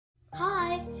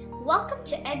Welcome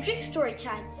to Edric's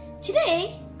Storytime.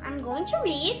 Today, I'm going to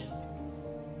read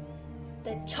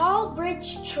The Tall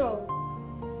Bridge Troll.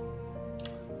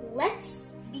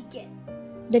 Let's begin.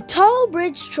 The Tall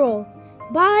Bridge Troll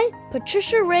by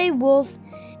Patricia Wolff,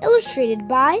 illustrated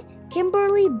by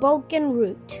Kimberly Bulcken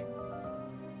Root.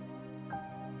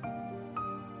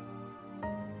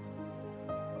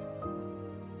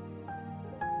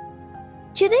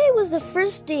 Today was the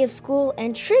first day of school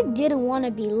and Trig didn't want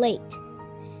to be late.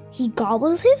 He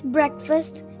gobbled his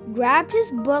breakfast, grabbed his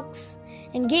books,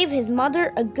 and gave his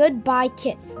mother a goodbye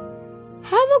kiss.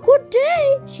 "Have a good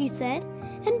day," she said,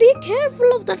 "and be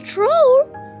careful of the troll."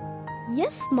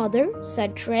 "Yes, Mother,"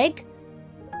 said Trig.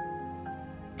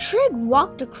 Trig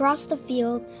walked across the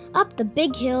field, up the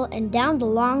big hill, and down the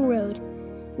long road.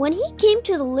 When he came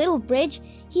to the little bridge,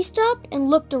 he stopped and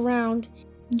looked around.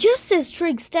 Just as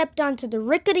Trig stepped onto the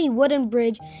rickety wooden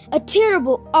bridge, a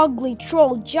terrible, ugly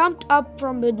troll jumped up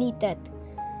from beneath it.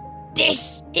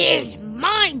 "This is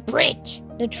my bridge,"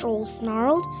 the troll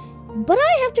snarled. "But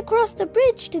I have to cross the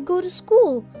bridge to go to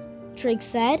school," Trig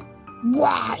said.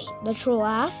 "Why?" the troll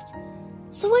asked.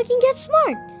 "So I can get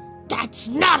smart." "That's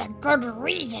not a good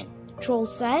reason," the troll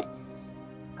said.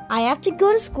 "I have to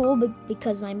go to school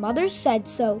because my mother said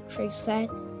so," Trig said.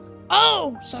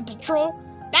 "Oh," said the troll.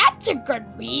 "That's a good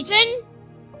reason."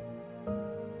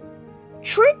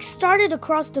 Trig started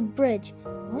across the bridge.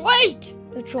 "Wait,"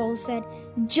 the troll said,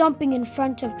 jumping in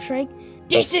front of Trig.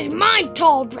 "This is my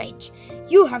tall bridge.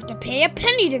 You have to pay a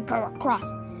penny to go across."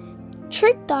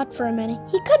 Trig thought for a minute.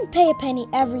 He couldn't pay a penny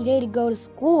every day to go to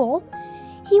school.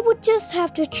 He would just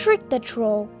have to trick the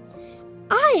troll.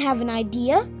 "I have an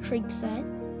idea," Trig said.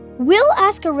 "We'll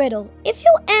ask a riddle. If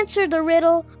you answer the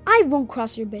riddle, I won't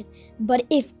cross your bridge. But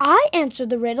if I answer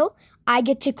the riddle, I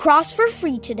get to cross for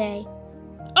free today."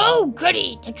 "Oh,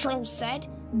 goody," the troll said,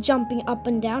 jumping up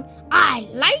and down. "I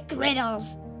like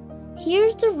riddles."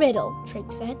 "Here's the riddle,"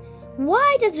 Trig said.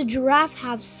 "Why does a giraffe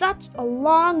have such a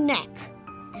long neck?"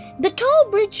 The tall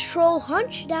bridge troll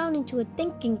hunched down into a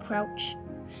thinking crouch.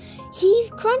 He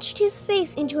crunched his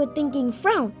face into a thinking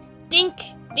frown. Think,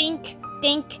 think,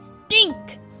 think,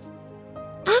 think.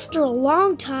 After a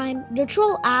long time, the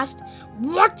troll asked,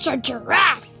 "What's a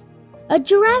giraffe?" "A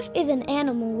giraffe is an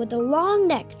animal with a long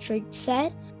neck," Trig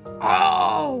said.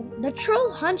 "Oh!" The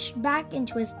troll hunched back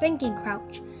into his thinking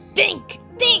crouch. "Think,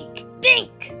 think,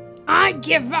 think!" "I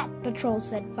give up," the troll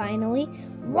said finally.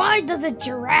 "Why does a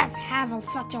giraffe have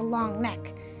such a long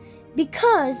neck?"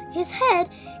 "Because his head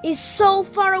is so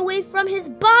far away from his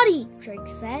body," Trig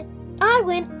said. "I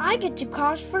win. I get to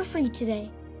cross for free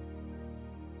today."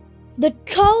 The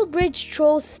tall bridge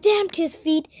troll stamped his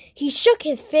feet, he shook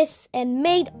his fists, and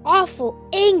made awful,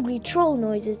 angry troll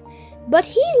noises. But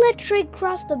he let Trig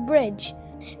cross the bridge.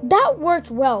 That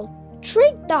worked well.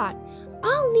 Trig thought,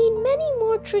 "I'll need many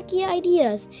more tricky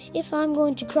ideas if I'm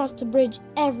going to cross the bridge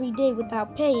every day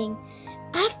without paying."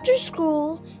 After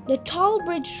school, the tall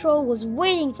bridge troll was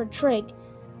waiting for Trig.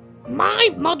 "My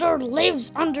mother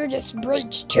lives under this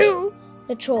bridge too,"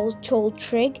 the troll told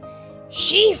Trig.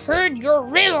 "She heard your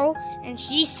riddle and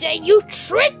she said you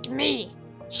tricked me.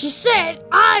 She said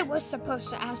I was supposed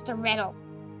to ask the riddle."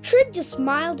 Trig just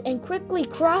smiled and quickly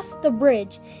crossed the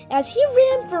bridge. As he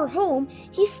ran for home,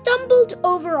 he stumbled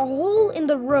over a hole in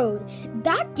the road.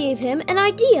 That gave him an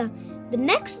idea. The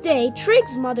next day,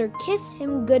 Trig's mother kissed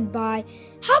him goodbye.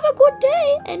 "Have a good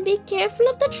day and be careful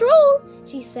of the troll,"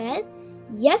 she said.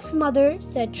 "Yes, Mother,"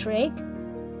 said Trig.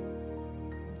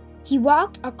 He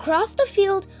walked across the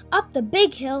field, up the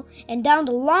big hill, and down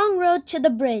the long road to the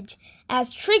bridge.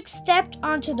 As Trig stepped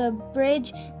onto the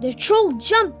bridge, the troll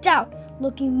jumped out,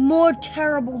 looking more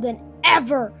terrible than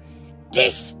ever.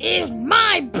 "This is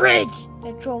my bridge,"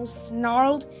 the troll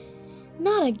snarled.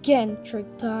 "Not again," Trig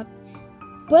thought.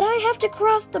 "But I have to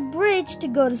cross the bridge to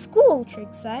go to school,"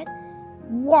 Trig said.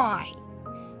 "Why?"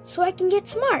 "So I can get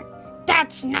smart."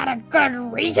 "That's not a good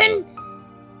reason."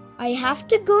 "I have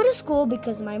to go to school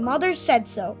because my mother said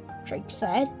so," Trig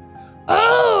said.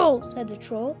 "Oh," said the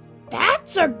troll,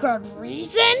 "that's a good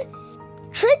reason."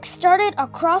 Trig started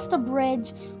across the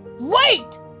bridge.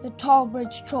 "Wait," the tall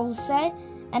bridge troll said,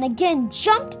 and again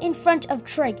jumped in front of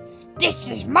Trig. "This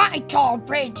is my tall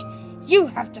bridge. You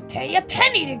have to pay a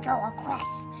penny to go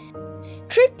across."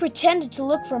 Trig pretended to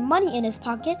look for money in his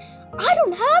pocket. "I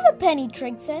don't have a penny,"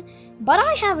 Trig said, "but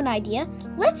I have an idea.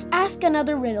 Let's ask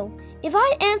another riddle. If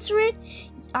I answer it,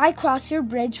 I cross your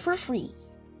bridge for free."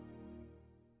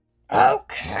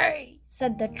 "Okay,"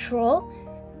 said the troll,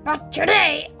 "but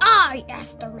today I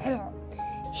ask the riddle."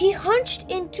 He hunched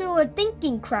into a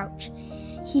thinking crouch.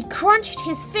 He crunched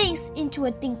his face into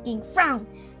a thinking frown.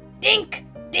 Think,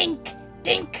 think,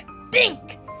 think,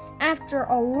 think. After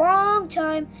a long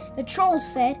time, the troll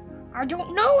said, "I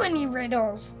don't know any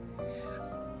riddles."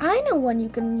 "I know one you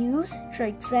can use,"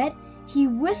 Trig said. He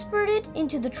whispered it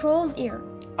into the troll's ear.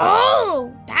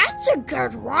 "Oh, that's a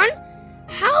good one.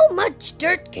 How much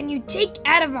dirt can you take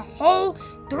out of a hole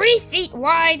 3 feet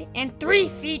wide and 3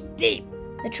 feet deep?"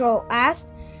 the troll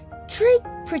asked. Trig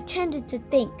pretended to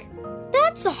think.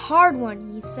 "That's a hard one,"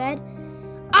 he said.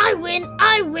 I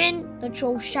win, the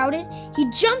troll shouted. He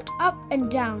jumped up and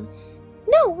down.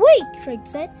 "No, wait," Trig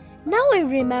said. "Now I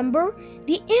remember.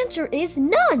 The answer is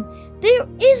none. There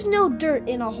is no dirt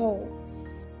in a hole."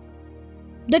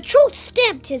 The troll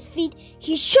stamped his feet.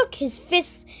 He shook his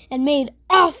fists and made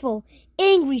awful,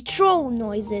 angry troll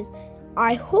noises.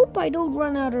 "I hope I don't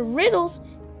run out of riddles,"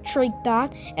 Trig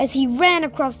thought as he ran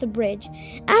across the bridge.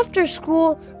 After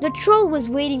school, the troll was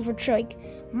waiting for Trig.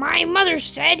 "My mother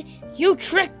said you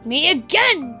tricked me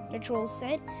again," the troll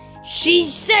said. "She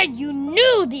said you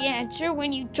knew the answer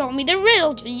when you told me the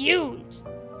riddle to use."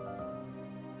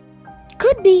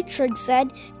 "Could be," Trig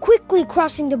said, quickly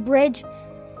crossing the bridge.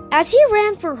 As he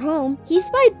ran for home, he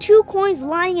spied 2 coins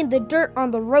lying in the dirt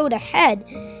on the road ahead.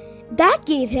 That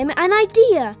gave him an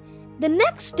idea. The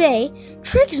next day,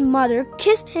 Trig's mother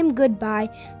kissed him goodbye,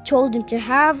 told him to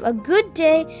have a good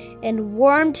day, and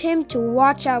warned him to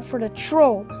watch out for the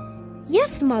troll.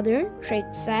 "Yes, Mother," Trig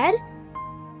said.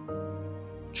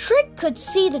 Trig could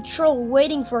see the troll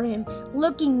waiting for him,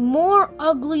 looking more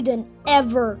ugly than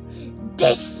ever.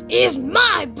 "This is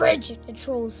my bridge," the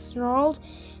troll snarled.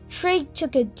 Trig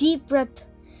took a deep breath.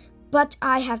 "But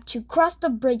I have to cross the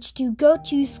bridge to go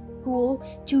to school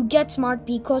to get smart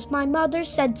because my mother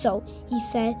said so," he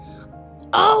said.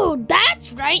 "Oh,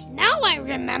 that's right. Now I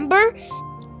remember."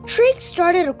 Trig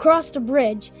started across the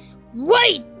bridge.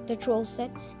 "Wait," the troll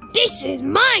said. "This is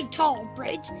my tall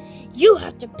bridge. You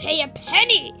have to pay a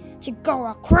penny to go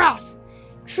across."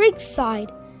 Trig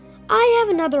sighed. "I have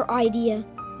another idea."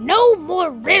 "No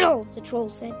more riddles," the troll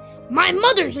said. "My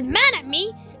mother's mad at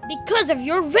me because of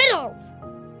your riddles."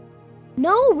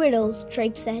 "No riddles,"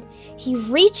 Trig said. He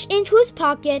reached into his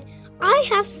pocket. "I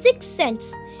have 6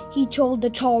 cents, he told the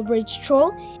tall bridge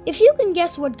troll. "If you can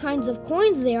guess what kinds of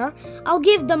coins they are, I'll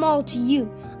give them all to you.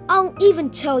 I'll even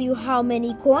tell you how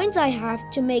many coins I have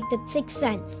to make the 6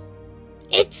 cents.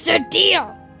 "It's a deal.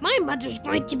 My mother's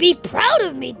going to be proud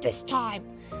of me this time,"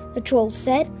 the troll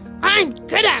said. "I'm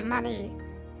good at money."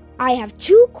 "I have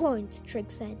 2 coins,"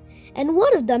 Trig said, "and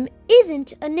one of them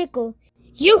isn't a nickel."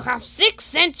 "You have 6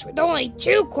 cents with only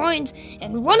 2 coins,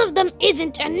 and one of them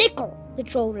isn't a nickel," the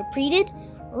troll repeated.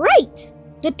 "Right."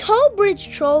 The tall bridge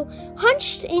troll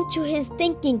hunched into his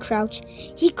thinking crouch.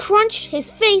 He crunched his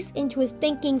face into his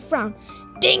thinking frown.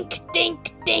 "Think,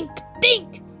 think, think,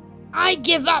 think. I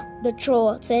give up," the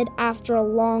troll said after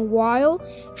a long while.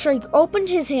 Trig opened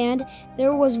his hand.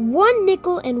 There was 1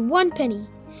 nickel and 1 penny.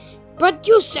 "But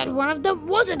you said one of them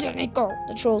wasn't a nickel,"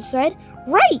 the troll said.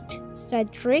 "Right,"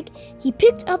 said Trig. He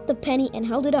picked up the penny and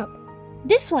held it up.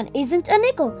 "This one isn't a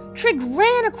nickel." Trig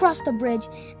ran across the bridge.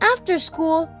 After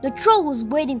school, the troll was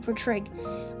waiting for Trig.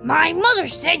 "My mother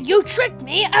said you tricked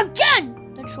me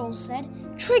again," the troll said.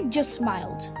 Trig just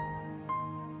smiled.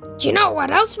 "Do you know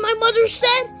what else my mother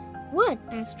said?" "What?"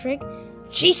 asked Trig.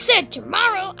 "She said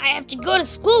tomorrow I have to go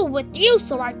to school with you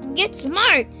so I can get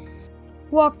smart."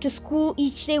 Walk to school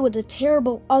each day with a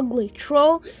terrible, ugly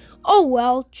troll? Oh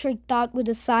well, Trig thought with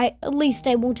a sigh. At least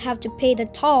I won't have to pay the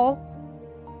toll.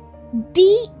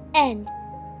 The end.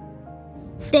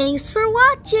 Thanks for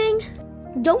watching.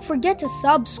 Don't forget to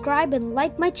subscribe and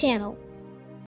like my channel.